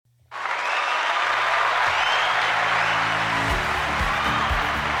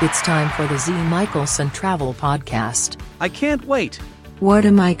It's time for the Z. Michelson Travel Podcast. I can't wait. What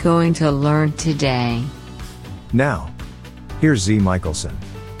am I going to learn today? Now, here's Z. Michelson.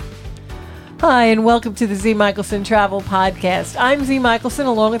 Hi, and welcome to the Z. Michelson Travel Podcast. I'm Z. Michelson,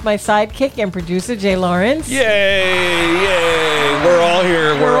 along with my sidekick and producer, Jay Lawrence. Yay! Yay! We're all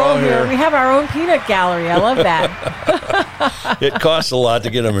here. We're all here. We have our own peanut gallery. I love that. It costs a lot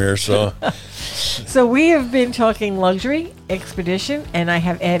to get them here, so. So we have been talking luxury, expedition, and I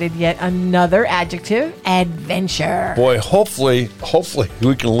have added yet another adjective, adventure. Boy, hopefully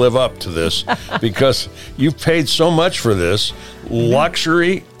we can live up to this because you've paid so much for this.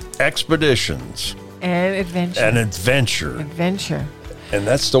 Luxury expeditions. And adventure. Adventure. And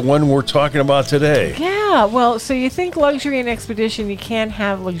that's the one we're talking about today. Yeah, well, so you think luxury and expedition, you can't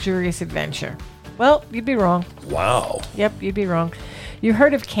have luxurious adventure. Well, you'd be wrong. Wow. Yep, you'd be wrong. You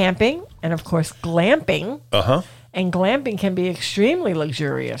heard of camping and, of course, glamping. Uh-huh. And glamping can be extremely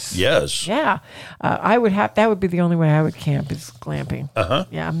luxurious. Yes. Yeah. That would be the only way I would camp is glamping. Uh-huh.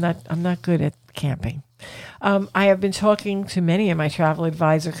 Yeah, I'm not good at camping. I have been talking to many of my travel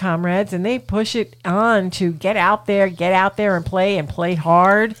advisor comrades, and they push it on to get out there and play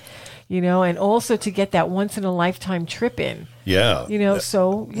hard, and also to get that once in a lifetime trip in. Yeah.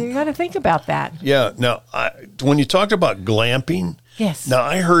 So you got to think about that. Yeah. Now, when you talked about glamping, yes. Now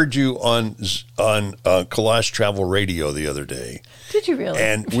I heard you on Collage Travel Radio the other day. Did you really?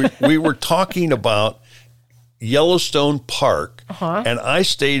 And we were talking about Yellowstone Park, and I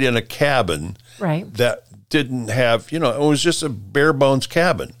stayed in a cabin that didn't have, it was just a bare bones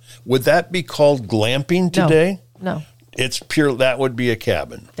cabin. Would that be called glamping today? No. It's pure, that would be a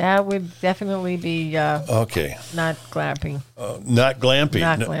cabin. That would definitely be okay. Not glamping. Not glamping.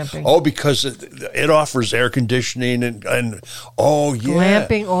 Not glamping. Oh, because it offers air conditioning and oh, yeah.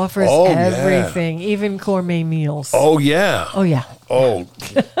 Glamping offers everything, even gourmet meals. Oh, yeah. Oh, yeah. Oh,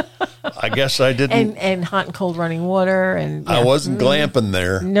 I guess I didn't. And hot and cold running water. And I wasn't glamping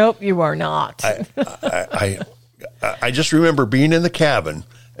there. Nope, you are not. I just remember being in the cabin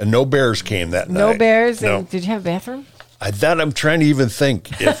and no bears came that night. No bears? No. And did you have a bathroom? I'm trying to even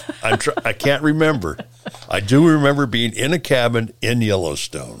think. I can't remember. I do remember being in a cabin in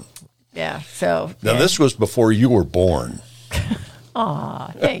Yellowstone. Yeah. So now this was before you were born.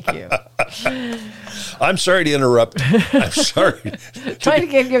 Aw, thank you. I'm sorry to interrupt. I'm sorry. Trying to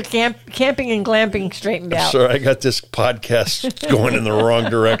get your camping and glamping straightened out. Sorry, I got this podcast going in the wrong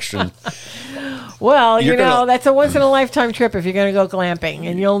direction. Well, that's a once-in-a-lifetime trip if you're going to go glamping,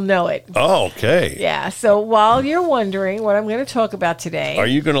 and you'll know it. Oh, okay. Yeah, so while you're wondering what I'm going to talk about today... Are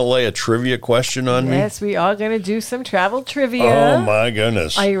you going to lay a trivia question on me? Yes, we are going to do some travel trivia. Oh, my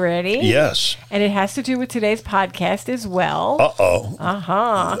goodness. Are you ready? Yes. And it has to do with today's podcast as well. Uh-oh.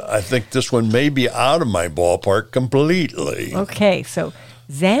 Uh-huh. I think this one may be out of my ballpark completely. Okay, so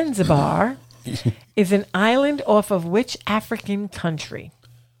Zanzibar is an island off of which African country?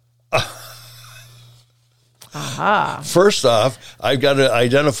 Aha. First off, I've got to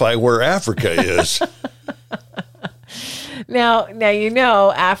identify where Africa is. Now,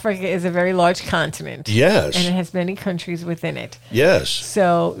 Africa is a very large continent. Yes. And it has many countries within it. Yes.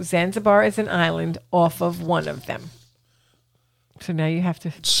 So Zanzibar is an island off of one of them. So now you have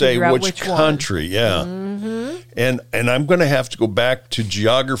to say figure out which country, one. Yeah. Mm-hmm. And I'm going to have to go back to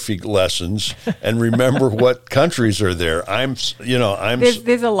geography lessons and remember what countries are there.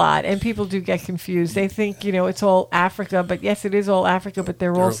 There's a lot, and people do get confused. They think it's all Africa, but yes, it is all Africa, but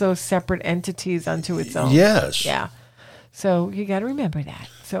they're also separate entities unto its own. Yes. Yeah. So you got to remember that.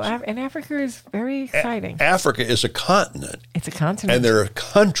 So and Africa is very exciting. Africa is a continent. It's a continent, and there are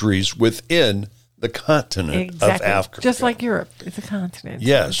countries within the continent of Africa. Just like Europe. It's a continent.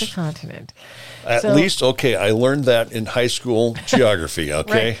 Yes. It's a continent. At least, okay, I learned that in high school geography,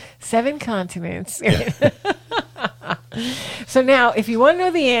 okay? Right. 7 continents. Yeah. So now, if you want to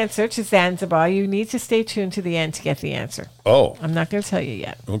know the answer to Zanzibar, you need to stay tuned to the end to get the answer. Oh. I'm not going to tell you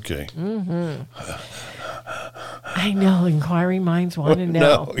yet. Okay. Mm-hmm. I know, inquiring minds want to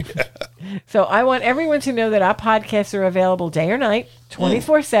know. No, yeah. So I want everyone to know that our podcasts are available day or night,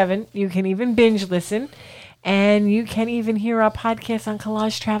 24/7. You can even binge listen, and you can even hear our podcast on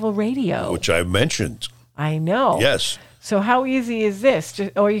Collage Travel Radio. Which I mentioned. I know. Yes. So how easy is this?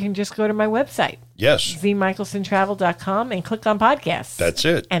 Or you can just go to my website. Yes. zmichelsontravel.com and click on podcasts. That's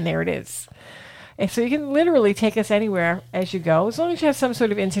it. And there it is. And so you can literally take us anywhere as you go, as long as you have some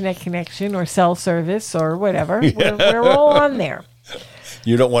sort of internet connection or cell service or whatever. Yeah. We're all on there.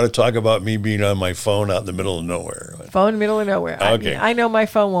 You don't want to talk about me being on my phone out in the middle of nowhere. Phone in the middle of nowhere. Okay. I know my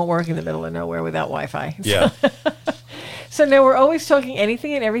phone won't work in the middle of nowhere without Wi-Fi. Yeah. So now we're always talking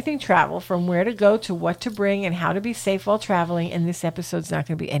anything and everything travel, from where to go to what to bring and how to be safe while traveling. And this episode's not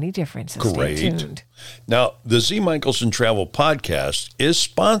going to be any different. So Great. Stay tuned. Now, the Z. Michelson Travel Podcast is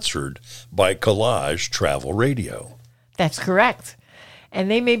sponsored by Collage Travel Radio. That's correct. And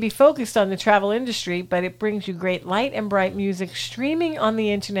they may be focused on the travel industry, but it brings you great light and bright music streaming on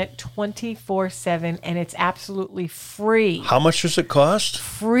the internet 24/7, and it's absolutely free. How much does it cost?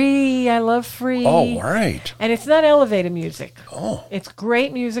 Free. I love free. Oh, right. And it's not elevator music. Oh. It's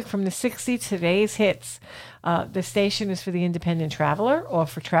great music from the 60s, today's hits. The station is for the independent traveler or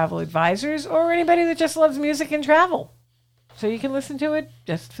for travel advisors or anybody that just loves music and travel. So you can listen to it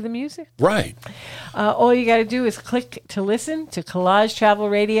just for the music. Right. All you got to do is click to listen to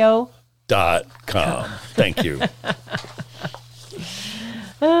collagetravelradio.com. Thank you.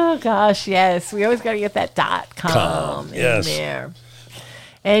 Oh, gosh, yes. We always got to get that .com in yes. there.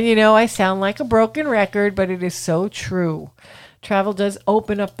 And, you know, I sound like a broken record, but it is so true. Travel does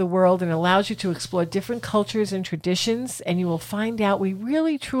open up the world and allows you to explore different cultures and traditions, and you will find out we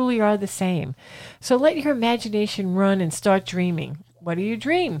really, truly are the same. So let your imagination run and start dreaming. What do you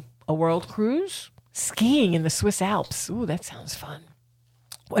dream? A world cruise? Skiing in the Swiss Alps. Ooh, that sounds fun.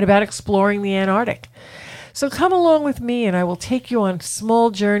 What about exploring the Antarctic? So come along with me and I will take you on small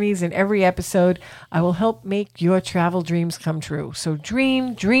journeys in every episode. I will help make your travel dreams come true. So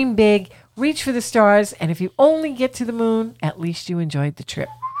dream big, reach for the stars, and if you only get to the moon, at least you enjoyed the trip.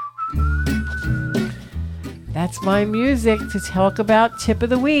 That's my music to talk about tip of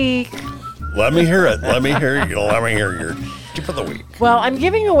the week. Let me hear it. Let me hear you. Let me hear your tip of the week. Well, I'm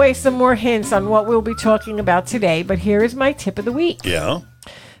giving away some more hints on what we'll be talking about today, but here is my tip of the week. Yeah.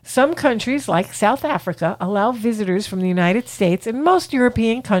 Some countries, like South Africa, allow visitors from the United States and most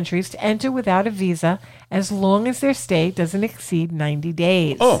European countries to enter without a visa as long as their stay doesn't exceed 90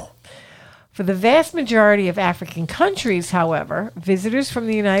 days. Oh. For the vast majority of African countries, however, visitors from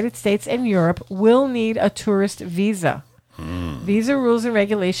the United States and Europe will need a tourist visa. Visa rules and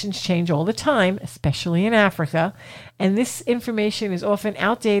regulations change all the time, especially in Africa, and this information is often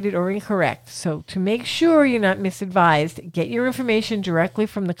outdated or incorrect. So to make sure you're not misadvised, get your information directly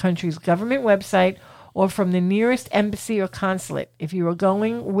from the country's government website or from the nearest embassy or consulate. If you are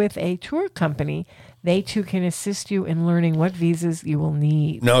going with a tour company, they too can assist you in learning what visas you will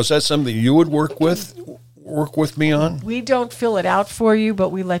need. Now, is that something you would work with me on? We don't fill it out for you, but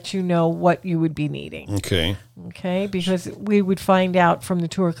we let you know what you would be needing. Okay. Okay, because we would find out from the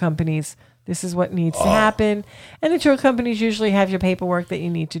tour companies, this is what needs to happen. And the tour companies usually have your paperwork that you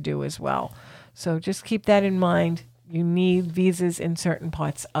need to do as well. So just keep that in mind. You need visas in certain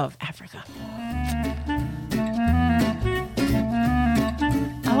parts of Africa.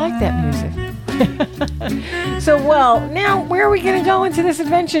 I like that music. So, well, now where are we going to go into this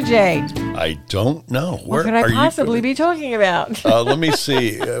adventure, Jay? I don't know. What could I possibly be talking about? Let me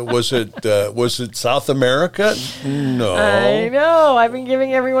see. Was it South America? No. I know. I've been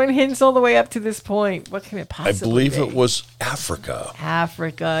giving everyone hints all the way up to this point. What can it possibly be? I believe it was Africa.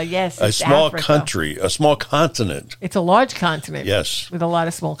 Africa, yes. A small Africa. country, a small continent. It's a large continent. Yes. With a lot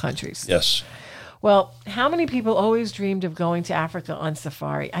of small countries. Yes. Well, how many people always dreamed of going to Africa on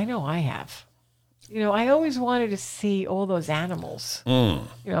safari? I know I have. You know, I always wanted to see all those animals. You know,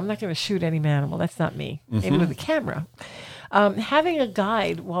 I'm not going to shoot any animal. That's not me. Maybe with a camera. Having a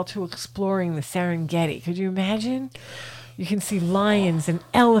guide while to exploring the Serengeti. Could you imagine? You can see lions and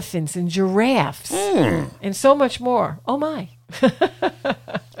elephants and giraffes and so much more. Oh, my.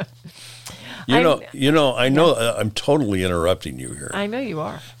 I know I'm totally interrupting you here. I know you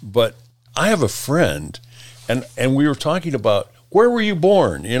are. But I have a friend, and we were talking about, where were you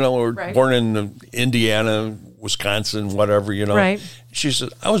born? You know, we're born in Indiana, Wisconsin, whatever, you know. Right. She said,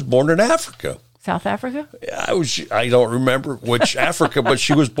 I was born in Africa. South Africa? I don't remember which Africa, but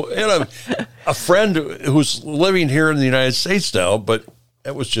she was, you know, a friend who's living here in the United States now, but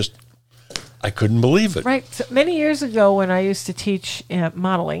it was just, I couldn't believe it. Right. So many years ago when I used to teach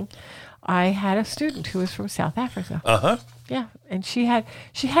modeling, I had a student who was from South Africa. Uh-huh. Yeah, and she had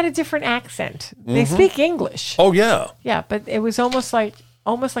a different accent. They speak English. Oh yeah. Yeah, but it was almost like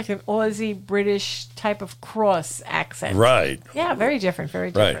an Aussie British type of cross accent. Right. Yeah, very different,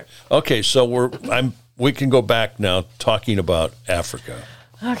 very different. Right. Okay, so we can go back now talking about Africa.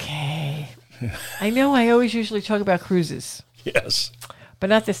 Okay. I know I always usually talk about cruises. Yes. But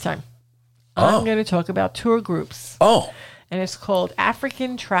not this time. I'm going to talk about tour groups. Oh. And it's called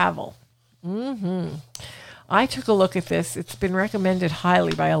African Travel. I took a look at this. It's been recommended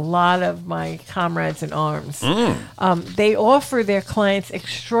highly by a lot of my comrades in arms. They offer their clients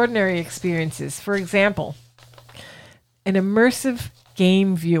extraordinary experiences. For example, an immersive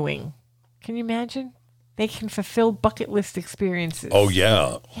game viewing. Can you imagine? they can fulfill bucket list experiences. Oh,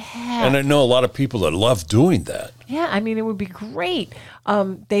 yeah. Yeah. And I know a lot of people that love doing that. Yeah, I mean, it would be great.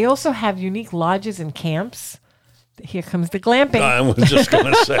 They also have unique lodges and camps. Here comes the glamping. I was just going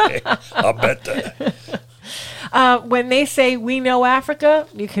to say, I'll bet that. When they say we know Africa,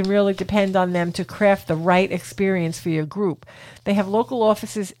 you can really depend on them to craft the right experience for your group. They have local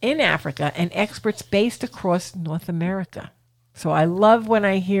offices in Africa and experts based across North America. So I love when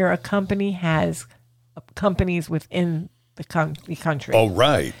I hear a company has companies within the country. Oh,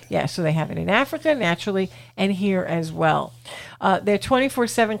 right. Yeah, so they have it in Africa, naturally, and here as well. Their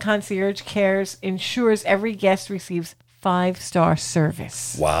 24/7 concierge cares ensures every guest receives 5-star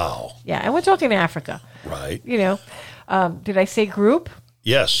service. Wow. Yeah, and we're talking Africa. Right. You know, did I say group?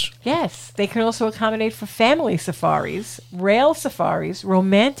 Yes. Yes. They can also accommodate for family safaris, rail safaris,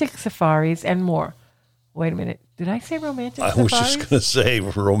 romantic safaris, and more. Wait a minute. Did I say romantic safaris? I was just going to say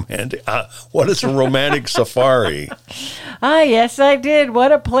romantic. What is a romantic safari? Yes, I did.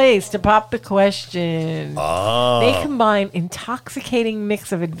 What a place to pop the question. Ah. They combine intoxicating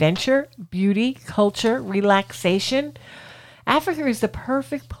mix of adventure, beauty, culture, relaxation. Africa is the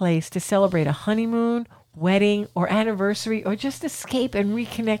perfect place to celebrate a honeymoon, wedding, or anniversary, or just escape and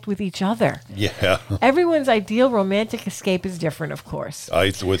reconnect with each other. Yeah. Everyone's ideal romantic escape is different, of course.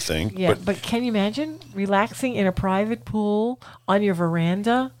 I would think. Yeah, but can you imagine relaxing in a private pool on your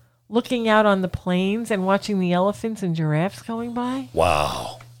veranda, looking out on the plains and watching the elephants and giraffes going by?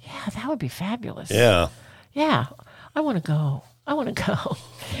 Wow. Yeah, that would be fabulous. Yeah. Yeah, I want to go. Going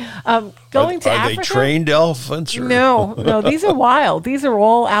to Africa. Are they trained elephants? Or? No, these are wild. These are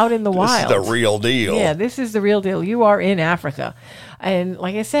all out in the wild. This is the real deal. Yeah, this is the real deal. You are in Africa. And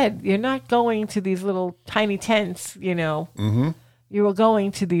like I said, you're not going to these little tiny tents, you know. Mm-hmm. You are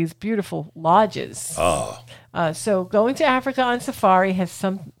going to these beautiful lodges. Oh. So going to Africa on safari has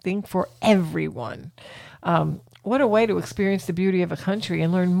something for everyone. What a way to experience the beauty of a country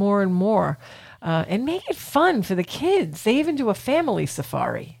and learn more and more. And make it fun for the kids. They even do a family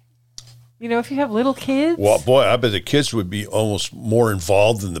safari. You know, if you have little kids. Well, boy, I bet the kids would be almost more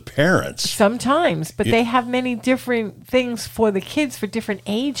involved than the parents. Sometimes, but they have many different things for the kids for different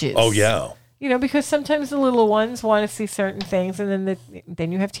ages. Oh, yeah. You know, because sometimes the little ones want to see certain things, and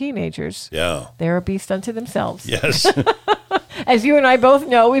then you have teenagers. Yeah. They're a beast unto themselves. Yes. As you and I both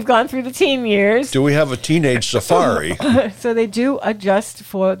know, we've gone through the teen years. Do we have a teenage safari? So they do adjust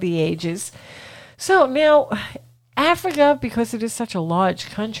for the ages. So now, Africa, because it is such a large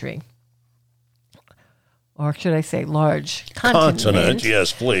country, or should I say large continent.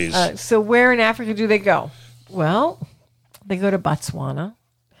 Yes, please. So where in Africa do they go? Well, they go to Botswana,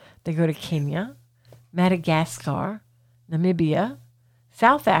 they go to Kenya, Madagascar, Namibia,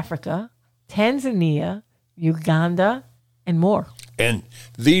 South Africa, Tanzania, Uganda, and more. And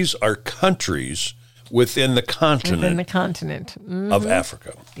these are countries within the continent. Mm-hmm. Of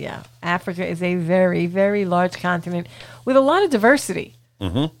Africa. Yeah. Africa is a very, very large continent with a lot of diversity.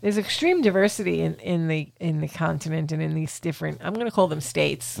 Mm-hmm. There's extreme diversity in the continent and in these different, I'm going to call them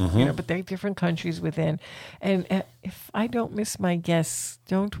states, you know, but they're different countries within. And if I don't miss my guess,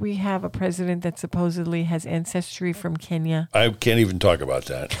 don't we have a president that supposedly has ancestry from Kenya? I can't even talk about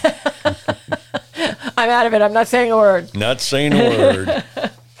that. I'm out of it. I'm not saying a word. Not saying a word.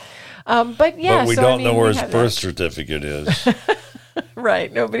 But yeah, but we don't know where his birth certificate is.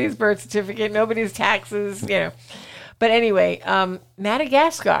 Right. Nobody's birth certificate, nobody's taxes, you know. But anyway,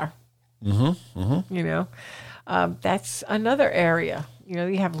 Madagascar, you know, that's another area. You know,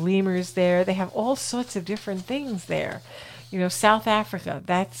 you have lemurs there. They have all sorts of different things there. You know, South Africa,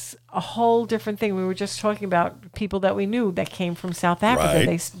 that's a whole different thing. We were just talking about people that we knew that came from South Africa.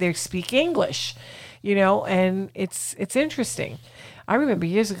 Right. They speak English, you know, and it's interesting. I remember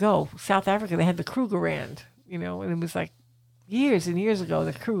years ago, South Africa, they had the Krugerrand, you know, and it was like years and years ago,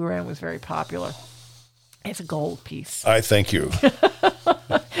 the Krugerrand was very popular. It's a gold piece. I thank you.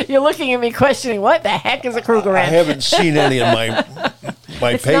 You're looking at me questioning, what the heck is a Krugerrand? I haven't seen any in my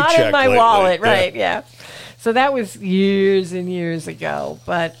it's paycheck not in my lately. wallet, right, yeah. So that was years and years ago.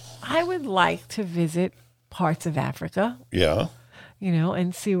 But I would like to visit parts of Africa. Yeah. You know,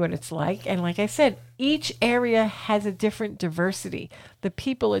 and see what it's like. And like I said, each area has a different diversity. The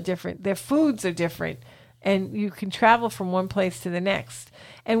people are different. Their foods are different. And you can travel from one place to the next.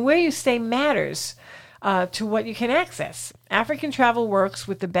 And where you stay matters to what you can access. African Travel works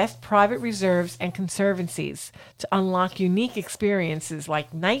with the best private reserves and conservancies to unlock unique experiences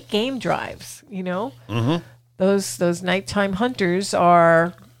like night game drives, you know? Mm-hmm. Those nighttime hunters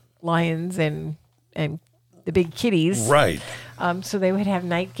are lions and the big kitties. Right. So they would have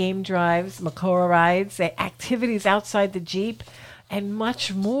night game drives, Makora rides, activities outside the Jeep. and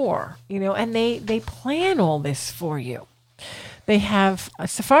much more, and they plan all this for you. They have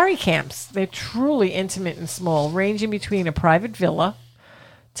safari camps. They're truly intimate and small, ranging between a private villa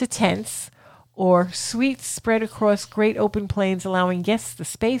to tents or suites spread across great open plains, allowing guests the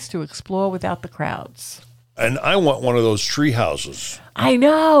space to explore without the crowds. And I want one of those tree houses. I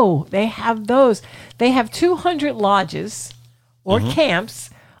know. They have those. They have 200 lodges or camps,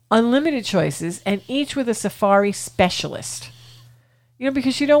 unlimited choices, and each with a safari specialist.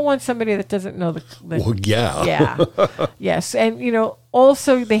 Because you don't want somebody that doesn't know the Well, yeah. Yeah. Yes. And,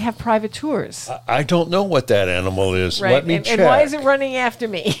 also they have private tours. I don't know what that animal is. Right. Let me check. And why is it running after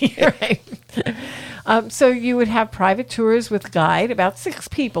me? Right. So you would have private tours with guide, about 6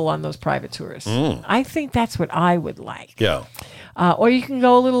 people on those private tours. I think that's what I would like. Yeah. Or you can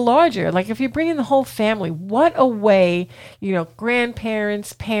go a little larger. Like if you bring in the whole family, what a way,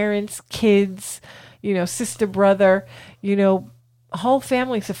 grandparents, parents, kids, sister, brother, whole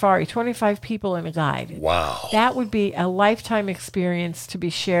family safari, 25 people and a guide. Wow. That would be a lifetime experience to be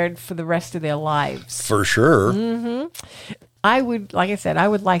shared for the rest of their lives. For sure. I would, like I said, I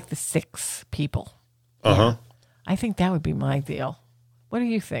would like the 6 people. Uh-huh. I think that would be my deal. What do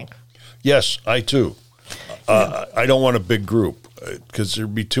you think? Yes, I too. I don't want a big group because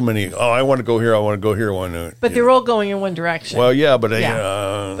there'd be too many. Oh, I want to go here. I want to go here. But they're all going in one direction. Well, yeah, but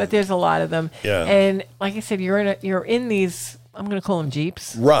but there's a lot of them. Yeah. And like I said, you're in these, I'm going to call them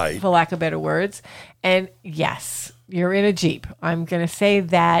Jeeps. Right. For lack of better words. And yes, you're in a Jeep. I'm going to say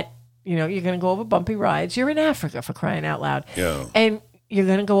that, you're going to go over bumpy rides. You're in Africa, for crying out loud. Yeah. And you're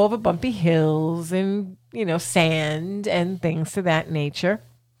going to go over bumpy hills and, sand and things to that nature.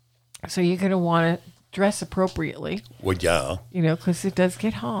 So you're going to want to dress appropriately. Well, yeah. Because it does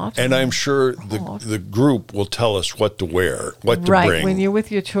get hot. And I'm sure the group will tell us what to wear, what to right. bring. When you're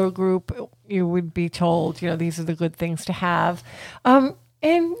with your tour group, you would be told, these are the good things to have. And,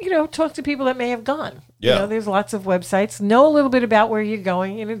 talk to people that may have gone. Yeah. There's lots of websites. Know a little bit about where you're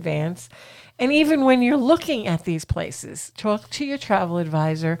going in advance. And even when you're looking at these places, talk to your travel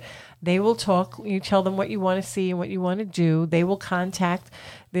advisor. They will talk. You tell them what you want to see and what you want to do. They will contact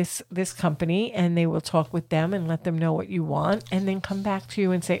this company and they will talk with them and let them know what you want, and then come back to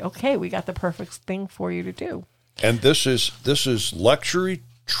you and say, okay, we got the perfect thing for you to do. And this is luxury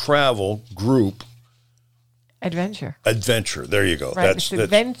travel group adventure. There you go. Right. It's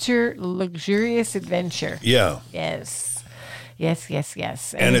adventure, luxurious adventure. Yeah. Yes.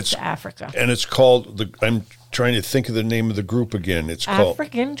 Yes. And it's Africa. And it's called I'm trying to think of the name of the group again. It's called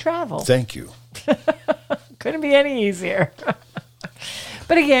African Travel. Thank you. Couldn't be any easier.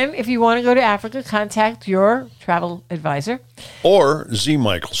 But again, if you want to go to Africa, contact your travel advisor. Or Z.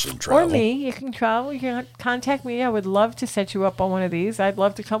 Michelson Travel. Or me. You can travel. You can contact me. I would love to set you up on one of these. I'd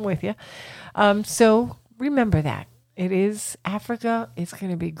love to come with you. So remember that. It is Africa. It's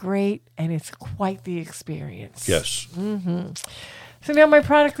going to be great. And it's quite the experience. Yes. Mm-hmm. So now my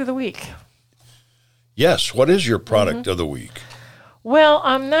product of the week. Yes. What is your product of the week? Well,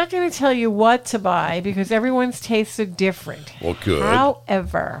 I'm not going to tell you what to buy because everyone's tastes are different. Well, good.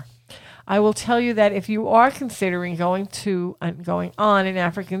 However, I will tell you that if you are considering going on an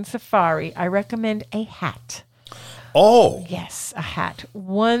African safari, I recommend a hat. Oh. Yes, a hat.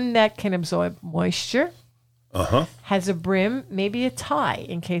 One that can absorb moisture. Has a brim, maybe a tie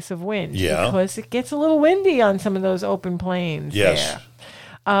in case of wind. Yeah. Because it gets a little windy on some of those open plains. Yes.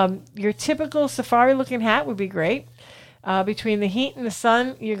 There. Your typical safari-looking hat would be great. Between the heat and the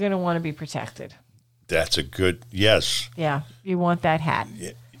sun, you're going to want to be protected. That's a good, yes. Yeah, you want that hat.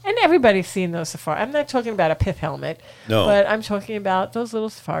 Yeah. And everybody's seen those safari. I'm not talking about a pith helmet. No. But I'm talking about those little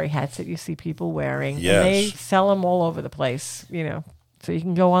safari hats that you see people wearing. Yes. And they sell them all over the place, So you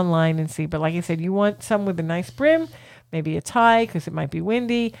can go online and see. But like I said, you want some with a nice brim, maybe a tie because it might be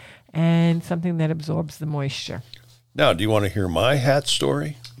windy, and something that absorbs the moisture. Now, do you want to hear my hat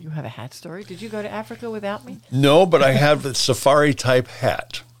story? You have a hat story? Did you go to Africa without me? No, but I have a safari type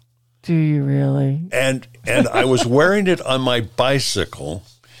hat. Do you really? And I was wearing it on my bicycle,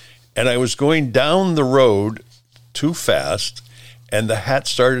 and I was going down the road too fast, and the hat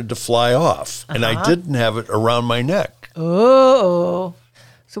started to fly off, and I didn't have it around my neck. Oh,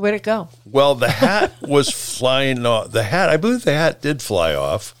 so where'd it go? Well, the hat was flying off. I believe the hat did fly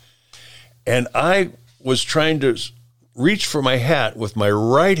off, and I was trying to reach for my hat with my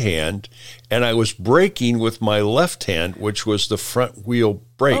right hand, and I was braking with my left hand, which was the front wheel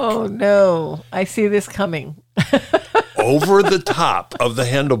brake. Oh, no. I see this coming. Over the top of the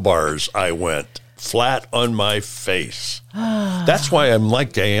handlebars I went, flat on my face. That's why I'm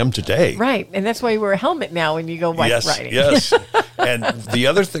like I am today. Right. And that's why you wear a helmet now when you go bike riding. Yes. And the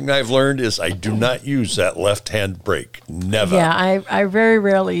other thing I've learned is I do not use that left-hand brake. Never. Yeah, I very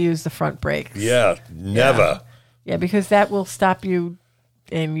rarely use the front brakes. Yeah, never. Yeah, because that will stop you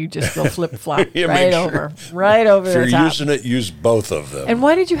and you just go flip-flop Yeah, right sure. over If the you're top. using it, use both of them. And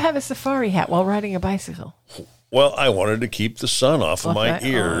why did you have a safari hat while riding a bicycle? Well, I wanted to keep the sun off of my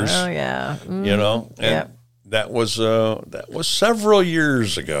ears. Oh, yeah. Mm. You know, and that was several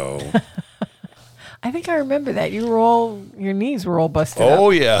years ago. I think I remember that. Your knees were all busted Oh,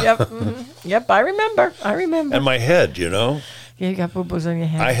 up. yeah. Yep. Yep, I remember. And my head, you know. Yeah, you got boo-boos on your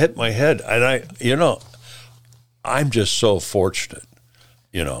head. I hit my head, and I'm just so fortunate,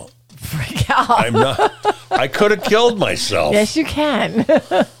 you know. Freak out. I could have killed myself. Yes, you can.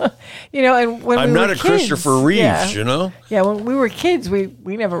 And when I'm we not were a Christopher kids, Reeves, you know. Yeah, when we were kids, we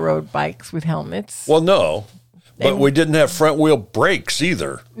never rode bikes with helmets. Well, no, but we didn't have front wheel brakes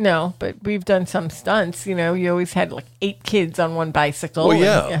either. No, but we've done some stunts. You always had like 8 kids on one bicycle. Well,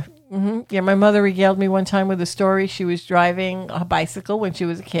 yeah. Yeah, my mother regaled me one time with a story. She was driving a bicycle when she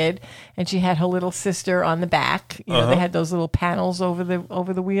was a kid, and she had her little sister on the back. They had those little panels over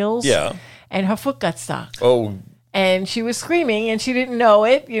the wheels. Yeah. And her foot got stuck. Oh, And she was screaming, and she didn't know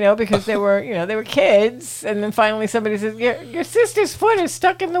it, because they were kids. And then finally somebody said, your sister's foot is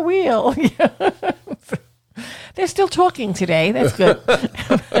stuck in the wheel. They're still talking today. That's good.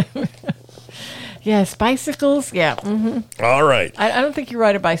 Yes, bicycles. Yeah. Mm-hmm. All right. I don't think you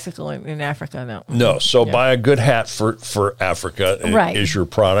ride a bicycle in Africa, no. No, so buy a good hat for Africa Right. is your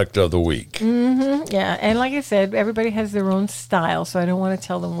product of the week. Mm-hmm. Yeah, and like I said, everybody has their own style, so I don't want to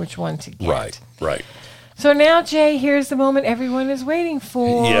tell them which one to get. Right. So now, Jay, here's the moment everyone is waiting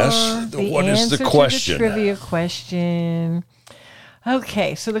for. Yes. What is the question? To the trivia question.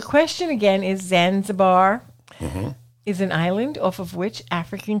 Okay, so the question again is Zanzibar is an island off of which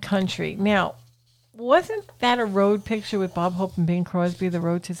African country? Now, wasn't that a road picture with Bob Hope and Bing Crosby, The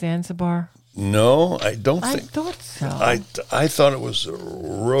Road to Zanzibar? No, I don't think. I thought so. I thought it was a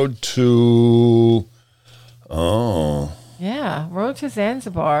road to. Oh. Yeah, Road to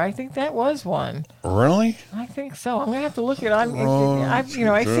Zanzibar. I think that was one. Really? I think so. I'm gonna have to look it on. I've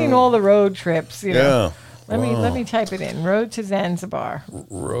seen all the road trips. Yeah. Let me type it in. Road to Zanzibar.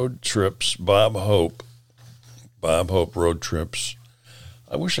 Road trips. Bob Hope road trips.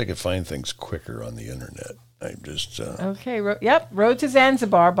 I wish I could find things quicker on the internet. I just. Okay. Road to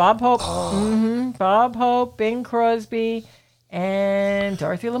Zanzibar. Bob Hope. Bob Hope, Bing Crosby, and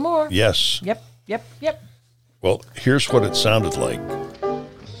Dorothy Lamour. Yes. Yep. Well, here's what it sounded like.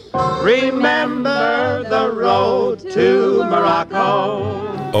 Remember the road to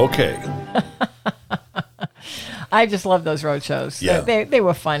Morocco. Okay. I just love those road shows. Yeah. They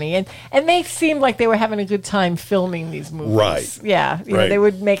were funny. And they seemed like they were having a good time filming these movies. Right. Yeah. They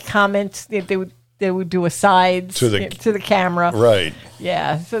would make comments. They would do asides to the camera. Right.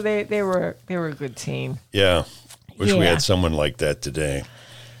 Yeah. So they were a good team. Yeah. Wish we Yeah. had someone like that today.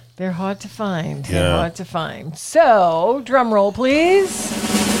 They're hard to find. Yeah. They're hard to find. So, drum roll, please.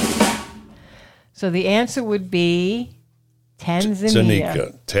 So the answer would be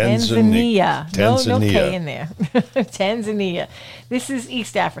Tanzania. Tanzania. No K in there. Tanzania. This is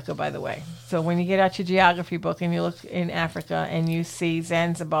East Africa, by the way. So when you get out your geography book and you look in Africa and you see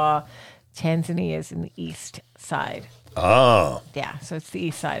Zanzibar, Tanzania is in the east side. Ah. Yeah, so it's the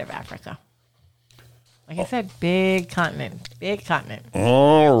east side of Africa. Like I said, big continent.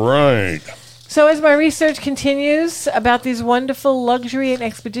 All right. So as my research continues about these wonderful luxury and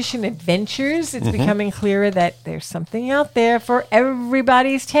expedition adventures, it's becoming clearer that there's something out there for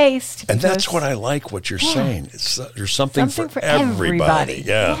everybody's taste. And that's what I like what you're saying. There's something for everybody.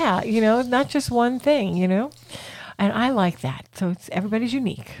 Yeah. Yeah, not just one thing, And I like that. So everybody's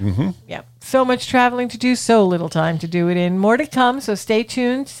unique. Mm-hmm. Yeah. So much traveling to do, so little time to do it in. More to come, so stay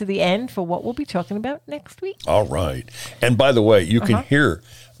tuned to the end for what we'll be talking about next week. All right. And by the way, you can hear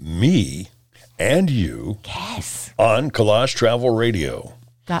me and you on Collage Travel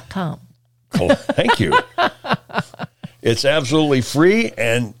Radio.com. Thank you. It's absolutely free,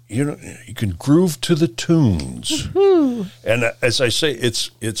 and you can groove to the tunes. Woo-hoo. And as I say,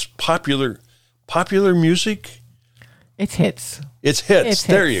 it's popular music. It's hits. It's hits.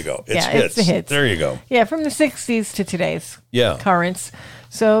 There you go. It's hits. It's the hits. There you go. Yeah, from the 60s to today's currents.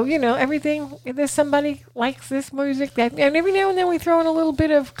 So, everything, there's somebody likes this music. And every now and then we throw in a little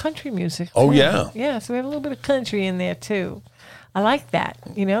bit of country music. Oh, yeah. Yeah, so we have a little bit of country in there, too. I like that,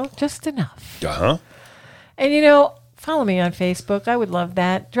 just enough. Uh-huh. And, follow me on Facebook. I would love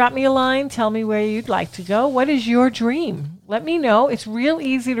that. Drop me a line. Tell me where you'd like to go. What is your dream? let me know. It's real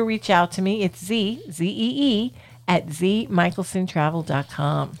easy to reach out to me. It's Z-E-E, at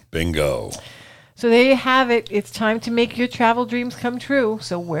zmichelsontravel.com. Bingo. So there you have it. It's time to make your travel dreams come true.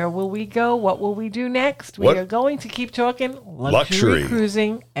 So where will we go? What will we do next? We are going to keep talking luxury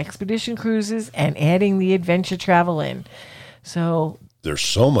cruising, expedition cruises, and adding the adventure travel in. So there's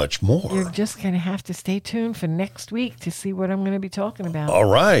so much more. You're just going to have to stay tuned for next week to see what I'm going to be talking about. All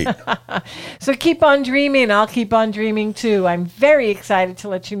right. So keep on dreaming. I'll keep on dreaming too. I'm very excited to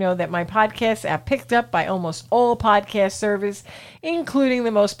let you know that my podcasts are picked up by almost all podcast services, including the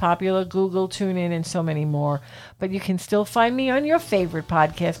most popular Google, TuneIn, and so many more. But you can still find me on your favorite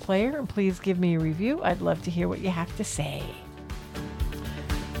podcast player, and please give me a review. I'd love to hear what you have to say.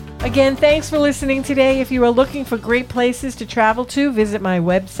 Again, thanks for listening today. If you are looking for great places to travel to, visit my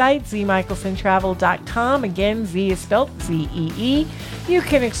website, zmichelsontravel.com. Again, Z is spelled Z-E-E. You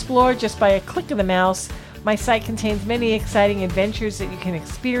can explore just by a click of the mouse. My site contains many exciting adventures that you can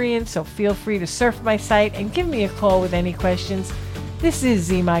experience, so feel free to surf my site and give me a call with any questions. This is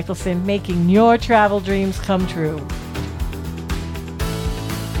Z Michelson, making your travel dreams come true.